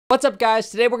What's up guys,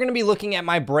 today we're going to be looking at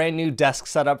my brand new desk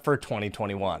setup for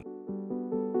 2021.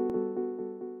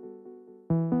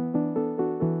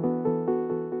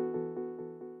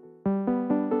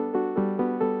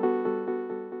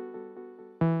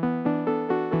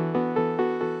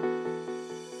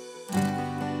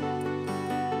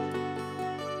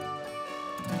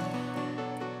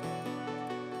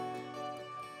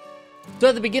 So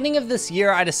at the beginning of this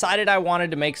year, I decided I wanted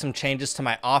to make some changes to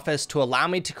my office to allow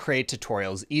me to create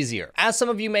tutorials easier. As some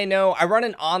of you may know, I run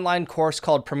an online course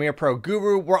called Premiere Pro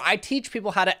Guru where I teach people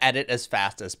how to edit as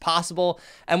fast as possible.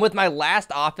 And with my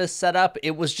last office setup,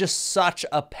 it was just such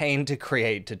a pain to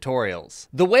create tutorials.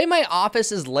 The way my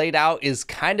office is laid out is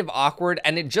kind of awkward,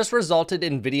 and it just resulted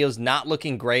in videos not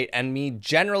looking great and me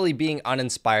generally being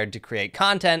uninspired to create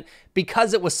content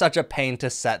because it was such a pain to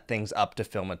set things up to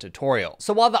film a tutorial.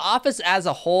 So while the office as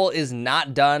a whole is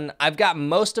not done, I've got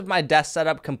most of my desk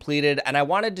setup completed and I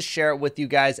wanted to share it with you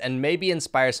guys and maybe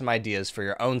inspire some ideas for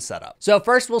your own setup. So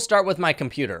first we'll start with my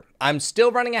computer. I'm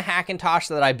still running a Hackintosh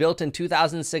that I built in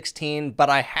 2016, but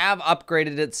I have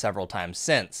upgraded it several times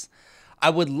since. I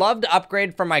would love to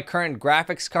upgrade from my current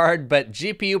graphics card, but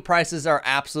GPU prices are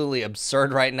absolutely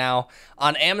absurd right now.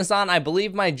 On Amazon, I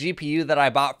believe my GPU that I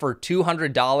bought for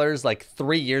 $200 like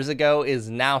 3 years ago is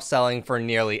now selling for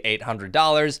nearly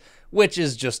 $800, which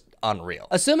is just unreal.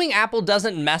 Assuming Apple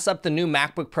doesn't mess up the new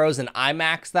MacBook Pros and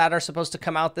iMacs that are supposed to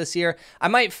come out this year, I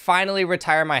might finally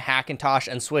retire my Hackintosh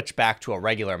and switch back to a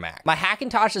regular Mac. My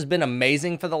Hackintosh has been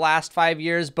amazing for the last 5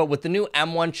 years, but with the new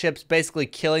M1 chips basically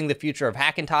killing the future of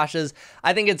Hackintoshes,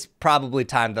 I think it's probably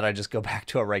time that I just go back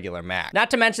to a regular Mac. Not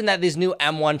to mention that these new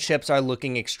M1 chips are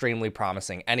looking extremely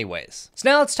promising anyways. So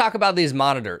now let's talk about these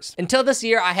monitors. Until this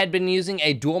year, I had been using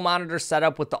a dual monitor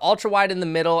setup with the ultra wide in the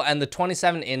middle and the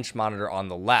 27-inch monitor on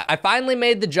the left. I finally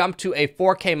made the jump to a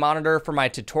 4K monitor for my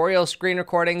tutorial screen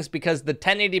recordings because the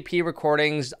 1080p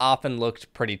recordings often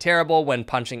looked pretty terrible when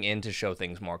punching in to show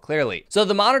things more clearly. So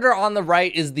the monitor on the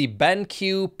right is the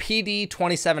BenQ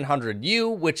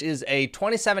PD2700U, which is a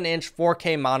 27-inch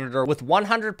 4K monitor with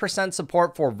 100%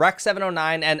 support for Rec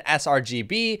 709 and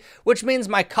sRGB, which means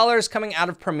my colors coming out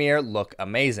of Premiere look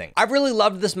amazing. I've really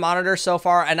loved this monitor so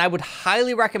far, and I would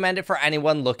highly recommend it for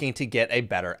anyone looking to get a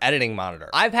better editing monitor.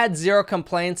 I've had zero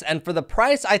complaints, and for the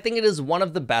price, I think it is one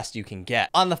of the best you can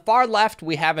get. On the far left,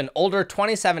 we have an older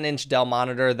 27-inch Dell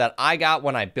monitor that I got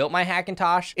when I built my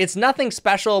Hackintosh. It's nothing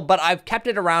special, but I've kept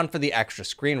it around for the extra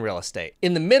screen real estate.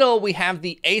 In the middle, we have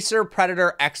the Acer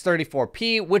Predator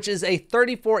X34P, which is a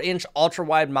 34-inch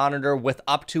ultra-wide monitor with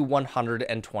up to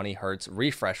 120 Hz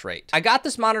refresh rate. I got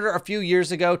this monitor a few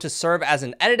years ago to serve as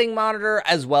an editing monitor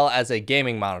as well as a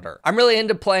gaming monitor. I'm really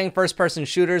into playing first-person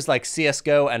shooters like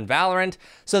CSGO and Valorant,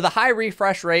 so the high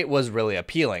refresh rate was really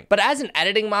appealing. But as an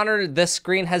editing monitor, this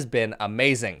screen has been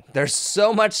amazing. There's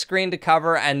so much screen to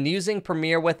cover, and using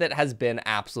Premiere with it has been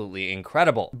absolutely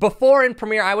incredible. Before in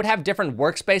Premiere, I would have different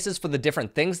workspaces for the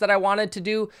different things that I wanted to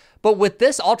do, but with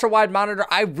this ultra-wide monitor,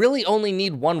 I really only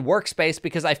need one workspace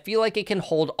because I feel like it can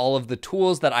hold all of the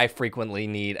tools that I frequently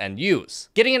need and use.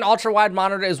 Getting an ultra-wide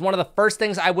monitor is one of the first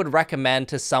things I would recommend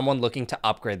to someone looking to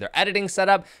upgrade their editing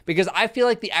setup because I feel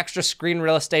like the extra screen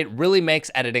real estate really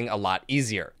makes editing a lot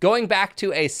easier. Going back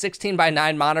to a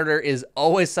 16:9 monitor is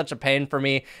always such a pain for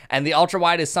me, and the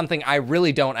ultra-wide is something I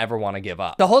really don't ever want to give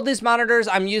up. To hold these monitors,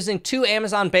 I'm using 2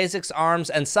 Amazon Basics arms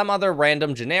and some other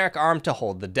random generic arm to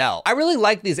hold the Dell. I really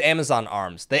like these Amazon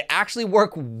arms. They actually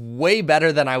work way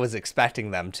better than I was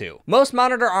expecting them to. Most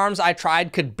monitor arms I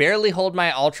tried could barely hold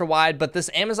my ultra-wide, but this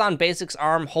Amazon Basics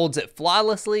arm holds it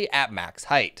flawlessly at max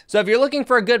height. So if you're looking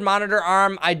for a good monitor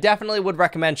arm, I definitely would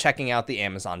recommend checking out the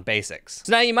Amazon Basics.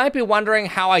 So now you might be wondering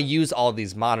how I use all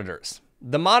these monitors.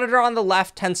 The monitor on the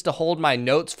left tends to hold my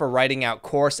notes for writing out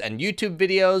course and YouTube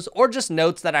videos, or just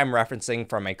notes that I'm referencing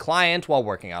from a client while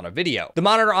working on a video. The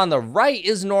monitor on the right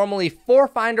is normally 4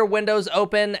 Finder windows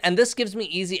open, and this gives me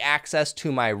easy access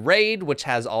to my RAID, which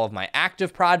has all of my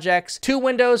active projects, 2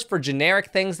 windows for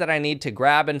generic things that I need to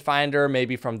grab in Finder,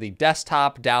 maybe from the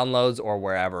desktop, downloads, or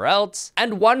wherever else,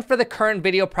 and 1 for the current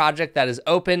video project that is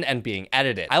open and being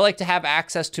edited. I like to have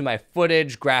access to my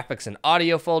footage, graphics, and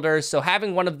audio folders, so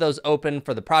having one of those open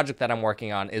for the project that I'm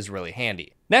working on is really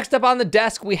handy. Next up on the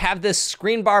desk, we have this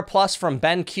Screen Bar Plus from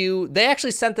BenQ. They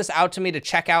actually sent this out to me to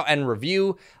check out and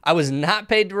review. I was not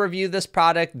paid to review this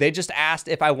product. They just asked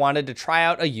if I wanted to try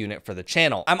out a unit for the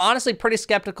channel. I'm honestly pretty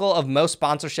skeptical of most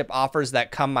sponsorship offers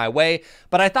that come my way,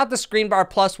 but I thought the Screen Bar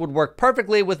Plus would work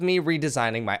perfectly with me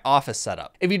redesigning my office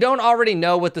setup. If you don't already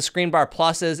know what the Screen Bar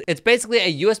Plus is, it's basically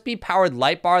a USB-powered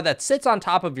light bar that sits on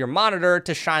top of your monitor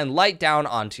to shine light down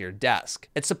onto your desk.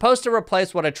 It's supposed to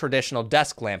replace what a traditional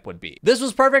desk lamp would be. This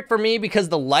was perfect for me because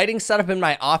the lighting setup in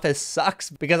my office sucks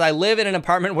because I live in an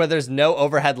apartment where there's no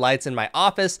overhead lights in my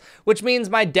office, which means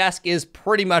my desk is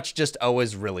pretty much just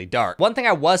always really dark. One thing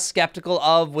I was skeptical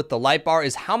of with the LightBar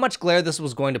is how much glare this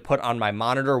was going to put on my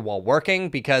monitor while working,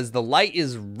 because the light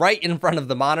is right in front of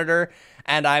the monitor,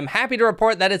 and I'm happy to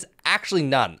report that it's actually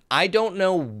none. I don't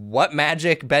know what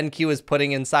magic BenQ is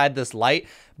putting inside this light,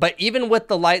 but even with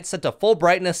the light set to full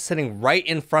brightness sitting right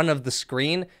in front of the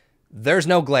screen, there's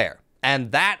no glare.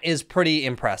 And that is pretty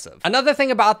impressive. Another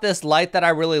thing about this light that I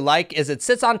really like is it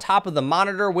sits on top of the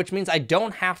monitor, which means I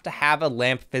don't have to have a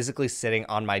lamp physically sitting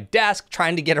on my desk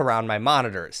trying to get around my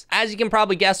monitors. As you can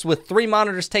probably guess, with 3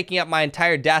 monitors taking up my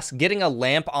entire desk, getting a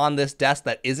lamp on this desk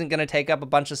that isn't gonna take up a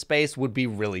bunch of space would be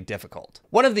really difficult.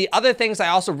 One of the other things I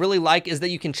also really like is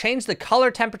that you can change the color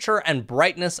temperature and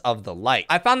brightness of the light.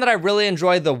 I found that I really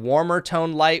enjoy the warmer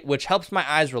tone light, which helps my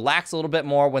eyes relax a little bit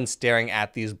more when staring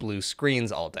at these blue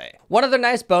screens all day. One other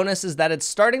nice bonus is that it's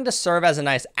starting to serve as a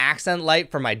nice accent light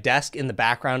for my desk in the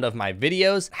background of my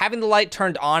videos. Having the light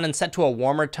turned on and set to a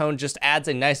warmer tone just adds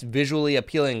a nice visually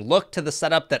appealing look to the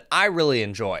setup that I really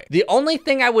enjoy. The only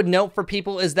thing I would note for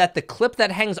people is that the clip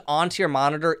that hangs onto your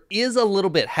monitor is a little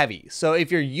bit heavy. So if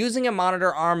you're using a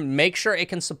monitor arm, make sure it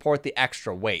can support the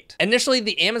extra weight. Initially,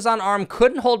 the Amazon arm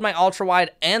couldn't hold my ultra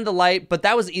wide and the light, but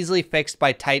that was easily fixed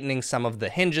by tightening some of the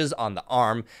hinges on the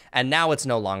arm, and now it's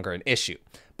no longer an issue.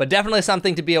 But definitely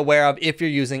something to be aware of if you're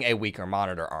using a weaker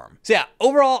monitor arm. So yeah,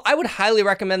 overall, I would highly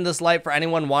recommend this light for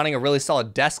anyone wanting a really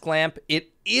solid desk lamp.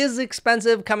 It is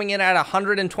expensive, coming in at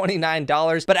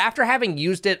 $129, but after having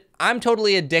used it, I'm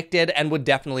totally addicted and would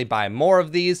definitely buy more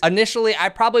of these. Initially, I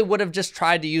probably would have just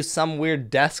tried to use some weird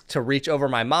desk to reach over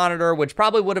my monitor, which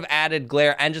probably would have added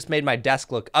glare and just made my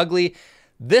desk look ugly.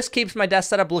 This keeps my desk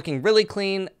setup looking really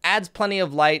clean, adds plenty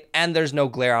of light, and there's no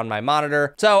glare on my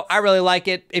monitor. So I really like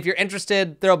it. If you're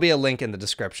interested, there'll be a link in the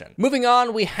description. Moving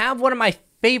on, we have one of my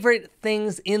favorite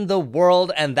things in the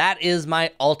world, and that is my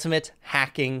ultimate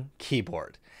hacking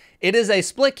keyboard. It is a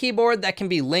split keyboard that can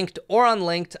be linked or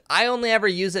unlinked. I only ever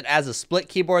use it as a split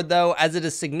keyboard though, as it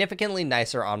is significantly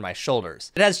nicer on my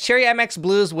shoulders. It has Cherry MX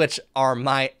Blues, which are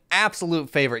my absolute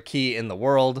favorite key in the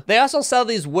world. They also sell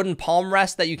these wooden palm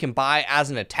rests that you can buy as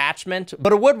an attachment,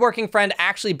 but a woodworking friend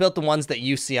actually built the ones that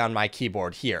you see on my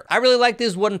keyboard here. I really like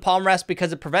these wooden palm rests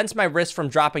because it prevents my wrist from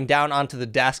dropping down onto the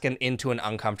desk and into an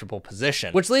uncomfortable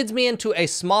position, which leads me into a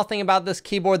small thing about this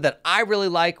keyboard that I really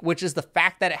like, which is the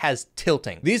fact that it has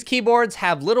tilting. These keyboards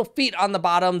have little feet on the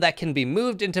bottom that can be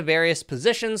moved into various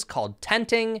positions called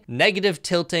tenting, negative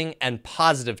tilting, and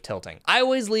positive tilting. I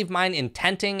always leave mine in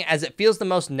tenting as it feels the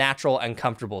most natural and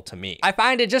comfortable to me. I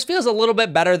find it just feels a little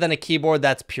bit better than a keyboard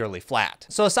that's purely flat.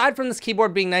 So aside from this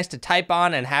keyboard being nice to type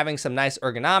on and having some nice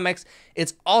ergonomics,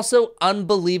 it's also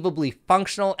unbelievably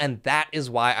functional, and that is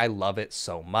why I love it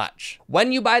so much.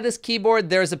 When you buy this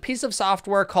keyboard, there's a piece of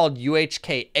software called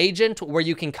UHK Agent where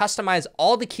you can customize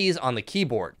all the keys on the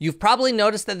keyboard. You've probably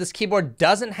noticed that this keyboard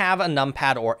doesn't have a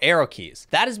numpad or arrow keys.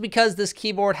 That is because this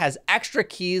keyboard has extra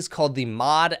keys called the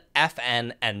Mod,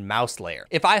 FN, and Mouse layer.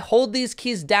 If I hold these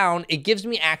keys down, it gives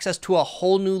me access to a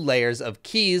whole new layers of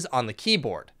keys on the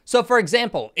keyboard. So for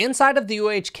example, inside of the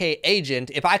UHK Agent,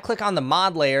 if I click on the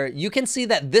mod layer, you can see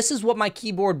that this is what my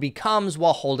keyboard becomes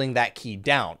while holding that key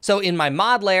down. So in my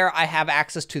mod layer, I have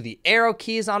access to the arrow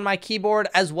keys on my keyboard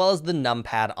as well as the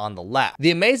numpad on the left.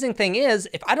 The amazing thing is,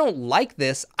 if I don't like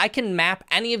this, I can map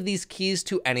any of these keys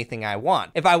to anything I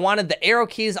want. If I wanted the arrow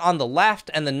keys on the left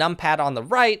and the numpad on the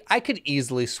right, I could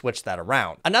easily switch that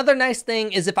around. Another nice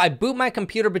thing is if I boot my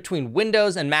computer between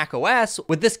Windows and Mac OS,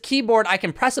 with this keyboard, I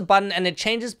can press a button and it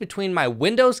changes between my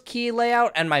Windows key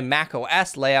layout and my Mac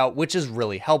OS layout, which is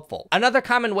really helpful. Another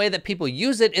common way that people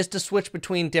use it is to switch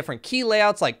between different key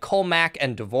layouts like Colmac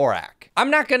and Dvorak. I'm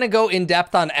not gonna go in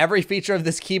depth on every feature of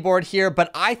this keyboard here,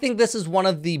 but I think this is one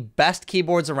of the best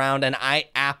keyboards around and I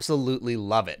absolutely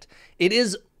love it. It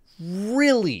is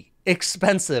really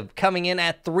expensive, coming in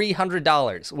at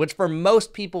 $300, which for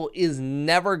most people is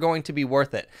never going to be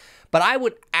worth it. But I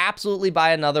would absolutely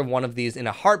buy another one of these in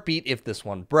a heartbeat if this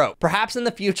one broke. Perhaps in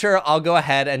the future, I'll go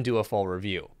ahead and do a full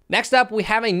review. Next up, we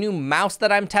have a new mouse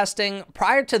that I'm testing.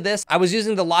 Prior to this, I was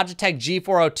using the Logitech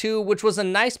G402, which was a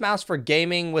nice mouse for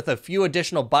gaming with a few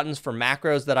additional buttons for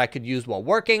macros that I could use while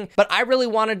working, but I really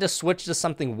wanted to switch to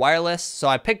something wireless, so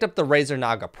I picked up the Razer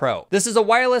Naga Pro. This is a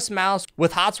wireless mouse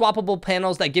with hot swappable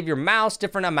panels that give your mouse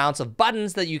different amounts of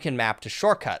buttons that you can map to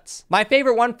shortcuts. My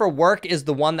favorite one for work is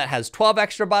the one that has 12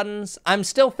 extra buttons. I'm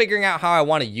still figuring out how I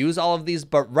want to use all of these,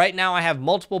 but right now I have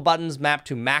multiple buttons mapped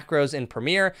to macros in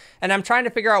Premiere, and I'm trying to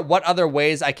figure out out what other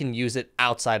ways I can use it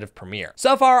outside of Premiere.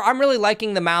 So far, I'm really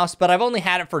liking the mouse, but I've only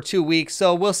had it for 2 weeks,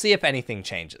 so we'll see if anything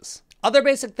changes. Other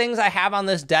basic things I have on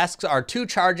this desk are 2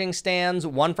 charging stands,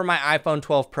 one for my iPhone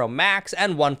 12 Pro Max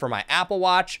and one for my Apple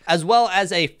Watch, as well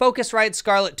as a Focusrite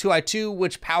Scarlett 2i2,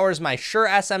 which powers my Shure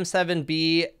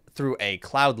SM7B through a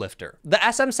cloud lifter. The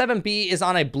SM7B is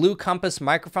on a Blue Compass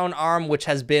microphone arm, which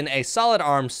has been a solid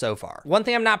arm so far. One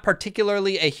thing I'm not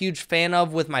particularly a huge fan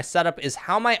of with my setup is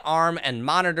how my arm and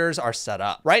monitors are set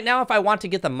up. Right now, if I want to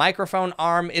get the microphone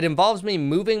arm, it involves me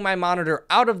moving my monitor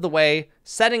out of the way,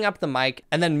 setting up the mic,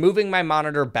 and then moving my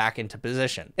monitor back into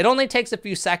position. It only takes a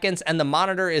few seconds and the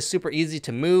monitor is super easy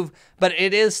to move, but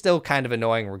it is still kind of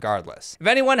annoying regardless. If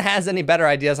anyone has any better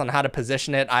ideas on how to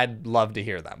position it, I'd love to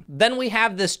hear them. Then we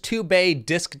have this 2-bay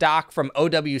disc dock from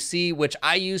OWC, which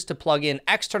I use to plug in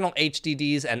external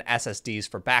HDDs and SSDs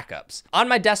for backups. On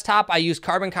my desktop, I use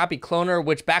Carbon Copy Cloner,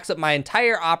 which backs up my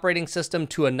entire operating system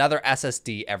to another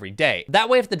SSD every day. That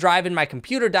way, if the drive in my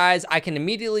computer dies, I can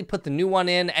immediately put the new one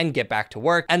in and get back to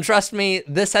work. And trust me,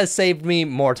 this has saved me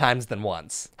more times than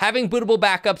once. Having bootable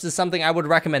backups is something I would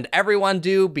recommend everyone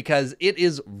do because it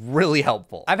is really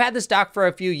helpful. I've had this dock for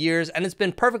a few years and it's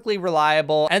been perfectly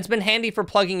reliable, and it's been handy for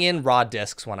plugging in raw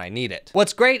discs when I need it.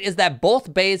 What's great is that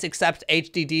both bays accept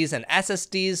HDDs and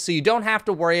SSDs, so you don't have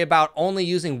to worry about only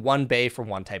using one bay for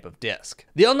one type of disk.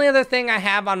 The only other thing I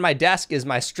have on my desk is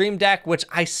my Stream Deck, which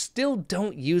I still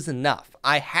don't use enough.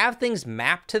 I have things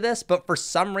mapped to this, but for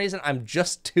some reason, I'm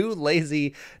just too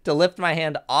lazy to lift my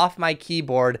hand off my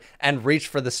keyboard and reach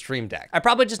for the Stream Deck. I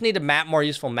probably just need to map more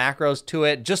useful macros to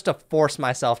it just to force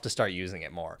myself to start using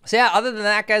it more. So yeah, other than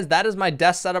that, guys, that is my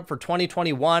desk setup for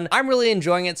 2021. I'm really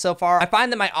enjoying it so far. I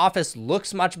find that my office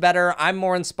looks much better. I'm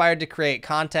more inspired to create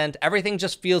content. Everything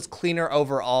just feels cleaner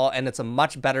overall, and it's a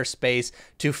much better space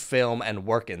to film and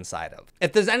work inside of.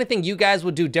 If there's anything you guys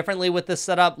would do differently with this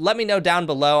setup, let me know down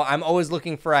below. I'm always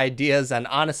looking for ideas, and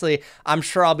honestly, I'm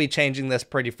sure I'll be changing this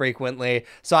pretty frequently,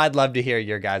 so I'd love to hear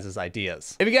your guys'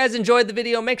 ideas. If you guys enjoyed the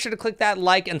video, make sure to click that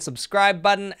like and subscribe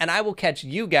button, and I will catch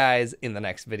you guys in the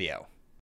next video.